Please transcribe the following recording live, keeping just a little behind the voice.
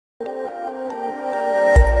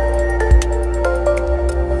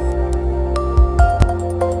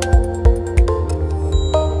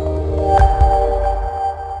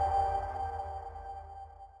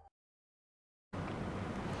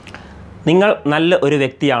നിങ്ങൾ നല്ല ഒരു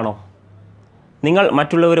വ്യക്തിയാണോ? നിങ്ങൾ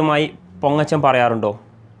മറ്റുള്ളവരുമായി പൊങ്ങച്ചം പറയാറുണ്ടോ?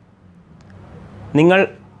 നിങ്ങൾ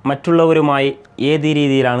മറ്റുള്ളവരുമായി ഏത്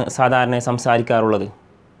രീതിയിലാണ് സാധാരണ സംസാരിക്കാറുള്ളത്?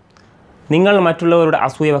 നിങ്ങൾ മറ്റുള്ളവരുടെ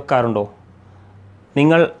അസൂയ വെക്കാറുണ്ടോ?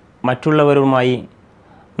 നിങ്ങൾ മറ്റുള്ളവരുമായി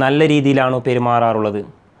നല്ല രീതിയിലാണോ പെരുമാറാറുള്ളത്?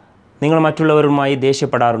 നിങ്ങൾ മറ്റുള്ളവരുമായി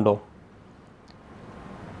ദേഷ്യപ്പെടാറുണ്ടോ?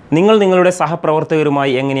 നിങ്ങൾ നിങ്ങളുടെ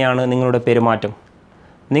സഹപ്രവർത്തകരുമായി എങ്ങനെയാണ് നിങ്ങളുടെ പെരുമാറ്റം?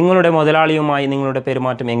 നിങ്ങളുടെ മുതലാളിയുമായി നിങ്ങളുടെ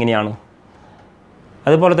പെരുമാറ്റം എങ്ങനെയാണ്?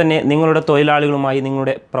 അതുപോലെ തന്നെ നിങ്ങളുടെ തൊഴിലാളികളുമായി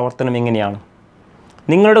നിങ്ങളുടെ പ്രവർത്തനം എങ്ങനെയാണ്?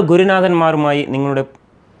 നിങ്ങളുടെ ഗുരുനാഥന്മാരുമായി നിങ്ങളുടെ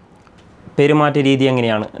പെരുമാറ്റ രീതി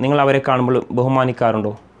എങ്ങനെയാണ്? നിങ്ങൾ അവരെ കാണുമ്പോൾ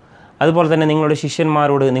ബഹുമാനിക്കാറുണ്ടോ? അതുപോലെ തന്നെ നിങ്ങളുടെ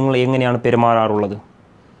ശിഷ്യന്മാരോട് നിങ്ങൾ എങ്ങനെയാണ് പെരുമാറാറുള്ളത്?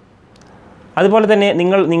 അതുപോലെ തന്നെ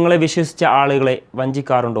നിങ്ങളെ വിശ്വസിച്ച ആളുകളെ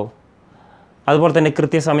വഞ്ചിക്കാറുണ്ടോ? അതുപോലെ തന്നെ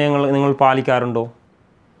കൃത്യസമയങ്ങൾ നിങ്ങൾ പാലിക്കാറുണ്ടോ?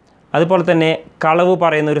 അതുപോലെ തന്നെ കളവ്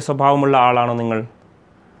പറയുന്ന ഒരു സ്വഭാവമുള്ള ആളാണോ നിങ്ങൾ?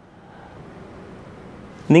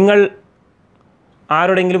 നിങ്ങൾ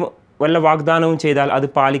ആരോടെങ്കിലും വല്ല വാഗ്ദാനവും ചെയ്താൽ അത്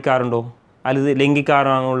പാലിക്കാറുണ്ടോ? അത്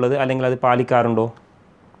ലംഘിക്കാറാണോ ഉള്ളത്, അല്ലെങ്കിൽ അത് പാലിക്കാറുണ്ടോ?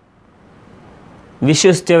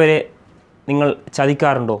 വിശ്വസിച്ചവരെ നിങ്ങൾ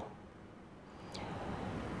ചതിക്കാറുണ്ടോ?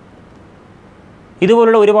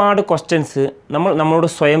 ഇതുപോലുള്ള ഒരുപാട് ക്വസ്റ്റ്യൻസ് നമ്മളോട്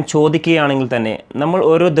സ്വയം ചോദിക്കുകയാണെങ്കിൽ തന്നെ, നമ്മൾ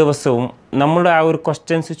ഓരോ ദിവസവും നമ്മുടെ ആ ഒരു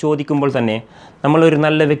ക്വസ്റ്റ്യൻസ് ചോദിക്കുമ്പോൾ തന്നെ നമ്മളൊരു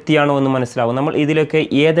നല്ല വ്യക്തിയാണോ എന്ന് മനസ്സിലാവും. നമ്മൾ ഇതിലൊക്കെ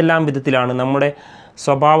ഏതെല്ലാം വിധത്തിലാണ് നമ്മുടെ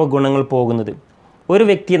സ്വഭാവ ഗുണങ്ങൾ പോകുന്നത്. ഒരു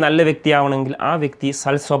വ്യക്തി നല്ല വ്യക്തിയാവണമെങ്കിൽ ആ വ്യക്തി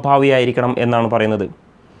സൽസ്വഭാവിയായിരിക്കണം എന്നാണ് പറയുന്നത്.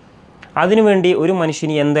 അതിനുവേണ്ടി ഒരു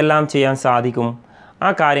മനുഷ്യന് എന്തെല്ലാം ചെയ്യാൻ സാധിക്കും ആ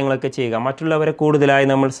കാര്യങ്ങളൊക്കെ ചെയ്യുക. മറ്റുള്ളവരെ കൂടുതലായി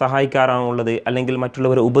നമ്മൾ സഹായിക്കാറാണുള്ളത്, അല്ലെങ്കിൽ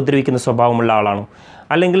മറ്റുള്ളവരെ ഉപദ്രവിക്കുന്ന സ്വഭാവമുള്ള ആളാണോ?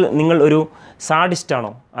 അല്ലെങ്കിൽ നിങ്ങൾ ഒരു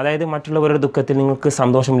സാഡിസ്റ്റാണോ? അതായത് മറ്റുള്ളവരുടെ ദുഃഖത്തിൽ നിങ്ങൾക്ക്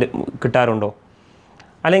സന്തോഷം കിട്ടാറുണ്ടോ?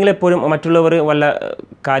 അല്ലെങ്കിൽ എപ്പോഴും മറ്റുള്ളവർ വല്ല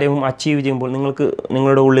കാര്യവും അച്ചീവ് ചെയ്യുമ്പോൾ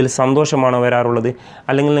നിങ്ങളുടെ ഉള്ളിൽ സന്തോഷമാണോ വരാറുള്ളത്,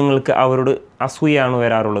 അല്ലെങ്കിൽ നിങ്ങൾക്ക് അവരോട് അസൂയയാണോ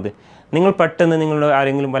വരാറുള്ളത്? നിങ്ങൾ പെട്ടെന്ന് നിങ്ങളുടെ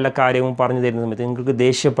ആരെങ്കിലും വല്ല കാര്യവും പറഞ്ഞു തരുന്ന സമയത്ത് നിങ്ങൾക്ക്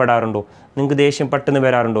ദേഷ്യപ്പെടാറുണ്ടോ? നിങ്ങൾക്ക് ദേഷ്യം പെട്ടെന്ന്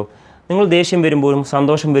വരാറുണ്ടോ? നിങ്ങൾ ദേഷ്യം വരുമ്പോഴും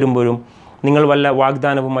സന്തോഷം വരുമ്പോഴും നിങ്ങൾ വല്ല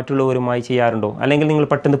വാഗ്ദാനവും മറ്റുള്ളവരുമായി ചെയ്യാറുണ്ടോ? അല്ലെങ്കിൽ നിങ്ങൾ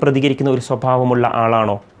പെട്ടെന്ന് പ്രതികരിക്കുന്ന ഒരു സ്വഭാവമുള്ള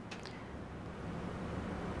ആളാണോ?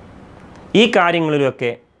 ഈ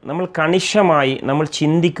കാര്യങ്ങളിലൊക്കെ നമ്മൾ കണിശമായി നമ്മൾ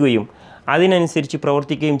ചിന്തിക്കുകയും അതിനനുസരിച്ച്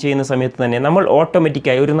പ്രവർത്തിക്കുകയും ചെയ്യുന്ന സമയത്ത് തന്നെ നമ്മൾ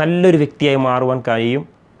ഓട്ടോമാറ്റിക്കായി ഒരു നല്ലൊരു വ്യക്തിയായി മാറുവാൻ കഴിയും.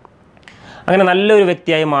 അങ്ങനെ നല്ലൊരു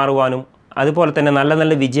വ്യക്തിയായി മാറുവാനും അതുപോലെ തന്നെ നല്ല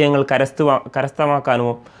നല്ല വിജയങ്ങൾ കരസ്ഥമാക്കാനും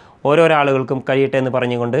ഓരോരോ ആളുകൾക്കും കഴിയട്ടെ എന്ന്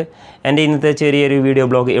പറഞ്ഞുകൊണ്ട് എൻ്റെ ഇന്നത്തെ ചെറിയൊരു വീഡിയോ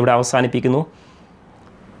ബ്ലോഗ് ഇവിടെ അവസാനിപ്പിക്കുന്നു.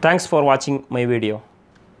 Thanks for watching my video.